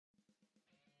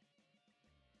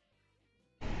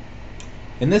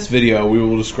In this video, we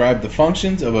will describe the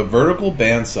functions of a vertical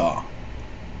bandsaw.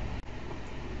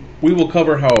 We will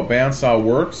cover how a bandsaw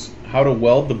works, how to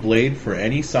weld the blade for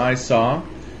any size saw,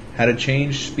 how to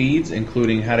change speeds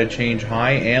including how to change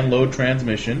high and low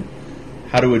transmission,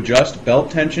 how to adjust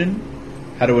belt tension,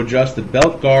 how to adjust the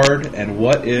belt guard, and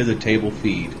what is a table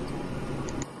feed.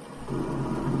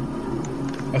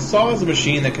 A saw is a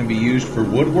machine that can be used for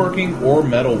woodworking or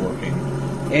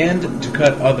metalworking, and to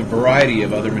cut a variety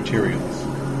of other materials.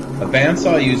 A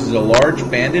bandsaw uses a large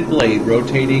banded blade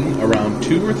rotating around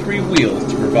 2 or 3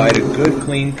 wheels to provide a good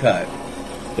clean cut.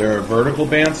 There are vertical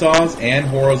bandsaws and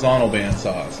horizontal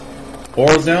bandsaws.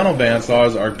 Horizontal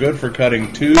bandsaws are good for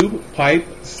cutting tube, pipe,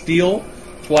 steel,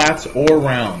 flats, or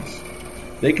rounds.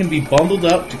 They can be bundled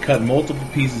up to cut multiple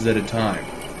pieces at a time.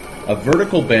 A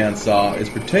vertical bandsaw is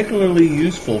particularly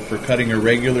useful for cutting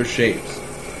irregular shapes.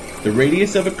 The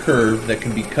radius of a curve that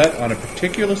can be cut on a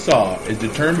particular saw is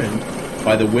determined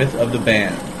by the width of the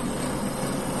band.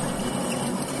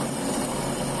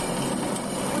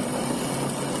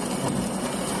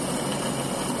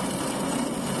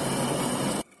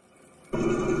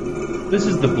 This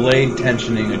is the blade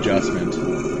tensioning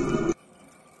adjustment.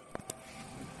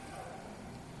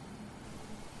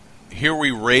 Here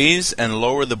we raise and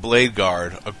lower the blade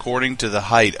guard according to the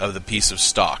height of the piece of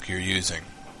stock you're using.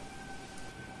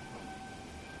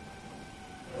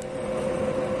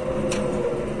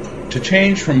 To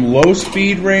change from low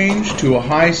speed range to a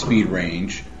high speed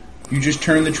range, you just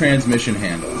turn the transmission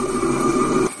handle.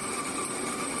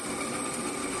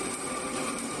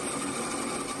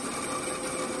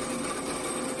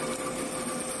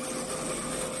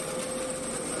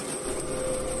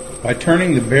 By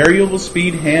turning the variable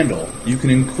speed handle, you can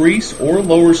increase or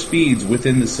lower speeds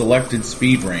within the selected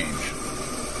speed range.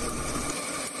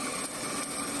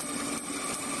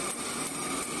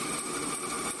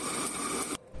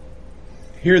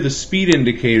 Here the speed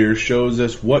indicator shows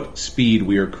us what speed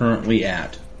we are currently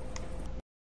at.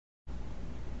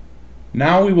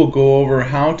 Now we will go over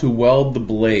how to weld the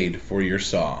blade for your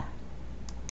saw.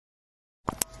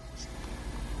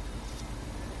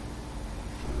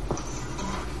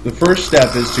 The first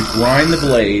step is to grind the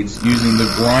blades using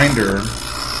the grinder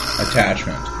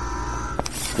attachment.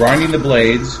 Grinding the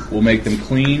blades will make them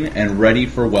clean and ready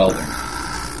for welding.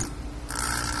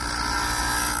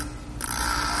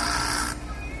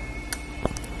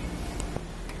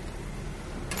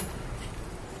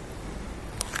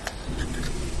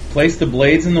 Place the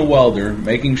blades in the welder,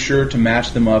 making sure to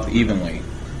match them up evenly.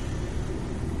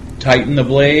 Tighten the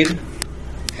blade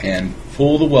and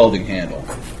pull the welding handle.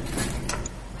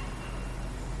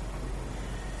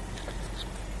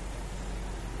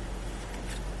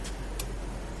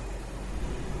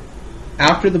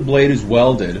 After the blade is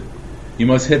welded, you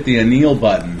must hit the anneal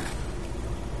button.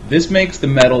 This makes the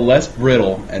metal less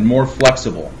brittle and more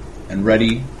flexible and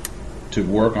ready to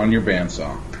work on your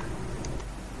bandsaw.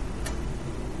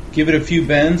 Give it a few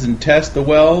bends and test the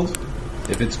weld.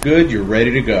 If it's good, you're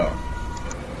ready to go.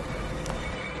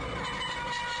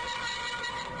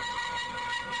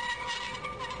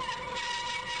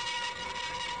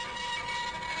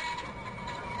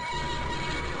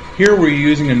 Here we're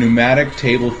using a pneumatic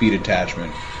table feed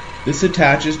attachment. This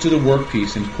attaches to the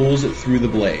workpiece and pulls it through the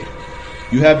blade.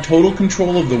 You have total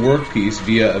control of the workpiece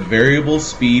via a variable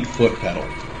speed foot pedal.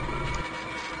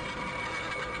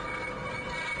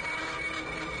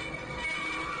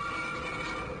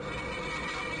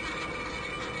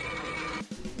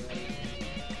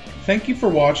 Thank you for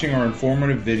watching our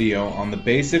informative video on the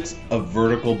basics of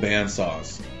vertical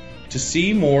bandsaws. To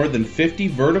see more than 50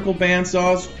 vertical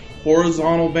bandsaws,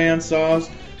 horizontal bandsaws,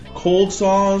 cold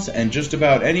saws, and just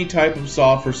about any type of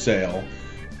saw for sale,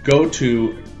 go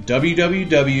to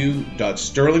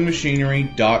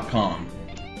www.sterlingmachinery.com.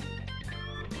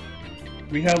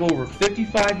 We have over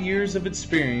 55 years of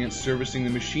experience servicing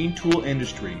the machine tool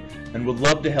industry and would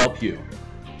love to help you.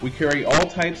 We carry all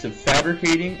types of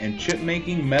fabricating and chip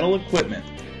making metal equipment.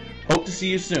 Hope to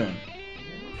see you soon.